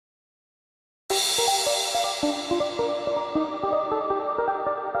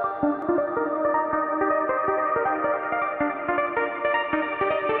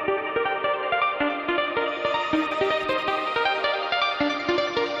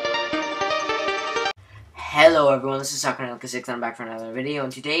Hello everyone, this is Starcraft 6 and I'm back for another video,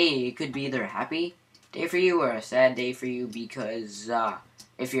 and today it could be either a happy day for you or a sad day for you because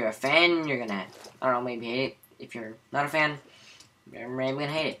if you're a fan, you're gonna, I don't know, maybe hate it. If you're not a fan, you're maybe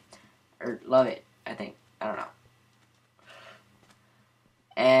gonna hate it. Or love it, I think. I don't know.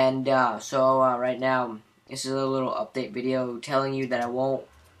 And right now, this is a little update video telling you that I'll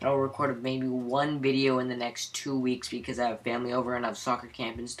record maybe one video in the next 2 weeks because I have family over and I have soccer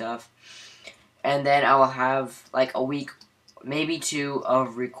camp and stuff. And then I will have like a week, maybe two,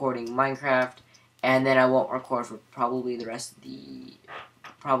 of recording Minecraft, and then I won't record for probably for the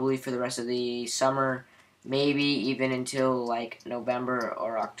rest of the summer, maybe even until like November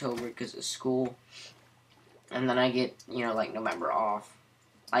or October because of school. And then I get, like November off.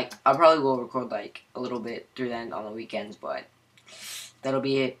 Like I probably will record like a little bit through then on the weekends, but that'll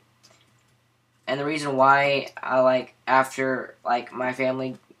be it. And the reason why I after my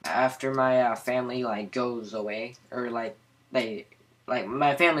family goes away, or my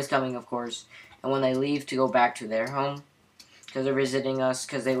family's coming, of course, and when they leave to go back to their home because they're visiting us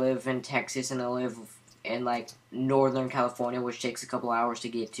because they live in Texas and they live in Northern California, which takes a couple hours to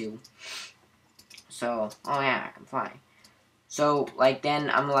get to. So oh yeah, I can fly. So then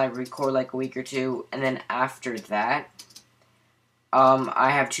I'm gonna record a week or two, and then after that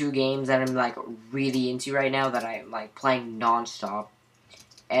I have 2 games that I'm really into right now that I'm playing non-stop.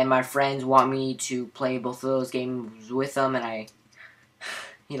 And my friends want me to play both of those games with them, and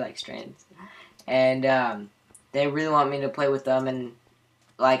he likes trains. And they really want me to play with them, and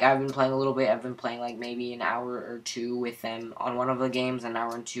I've been playing a little bit. I've been playing maybe an hour or 2 with them on one of the games, an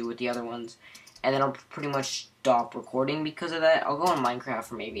hour and 2 with the other ones. And then I'll pretty much stop recording because of that. I'll go on Minecraft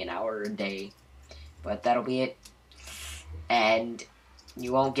for maybe an hour a day, but that'll be it. And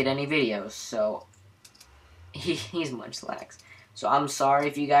you won't get any videos, so he's much lax. So I'm sorry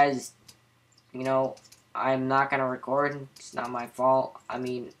if you guys, I'm not going to record. It's not my fault. I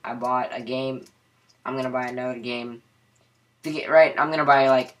mean, I bought a game. I'm going to buy another game. I'm going to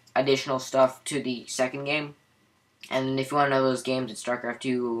buy, additional stuff to the second game. And if you want to know those games, it's Starcraft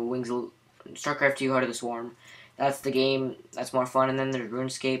 2, Starcraft 2, Heart of the Swarm. That's the game that's more fun. And then there's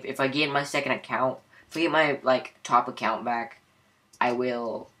RuneScape. If I get my second account, if I get my, top account back, I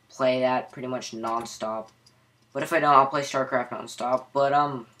will play that pretty much non-stop. But if I don't, I'll play Starcraft non-stop. But,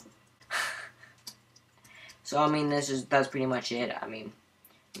 so, I mean, that's pretty much it. I mean,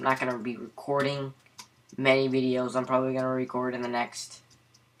 I'm not going to be recording many videos. I'm probably going to record for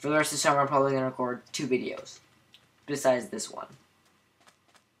the rest of the summer, I'm probably going to record 2 videos. Besides this one.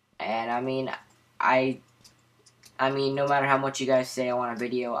 And, I mean, no matter how much you guys say I want a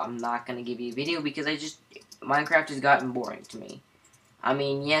video, I'm not going to give you a video because Minecraft has gotten boring to me. I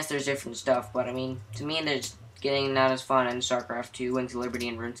mean, yes, there's different stuff, but, I mean, to me, there's getting not as fun, and Starcraft 2, Wings of Liberty,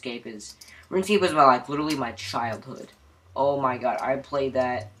 and RuneScape was literally my childhood. Oh my god, I played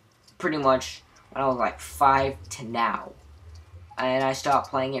that pretty much when I was 5 to now. And I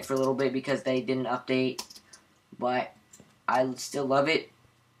stopped playing it for a little bit because they didn't update, but I still love it,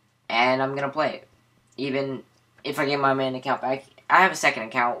 and I'm gonna play it. Even if I get my main account back. I have a second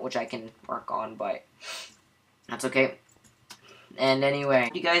account, which I can work on, but that's okay. And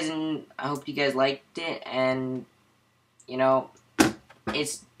anyway, I hope you guys liked it, and, if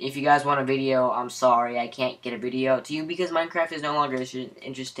you guys want a video, I'm sorry, I can't get a video to you because Minecraft is no longer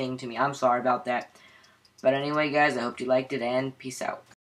interesting to me. I'm sorry about that. But anyway, guys, I hope you liked it, and peace out.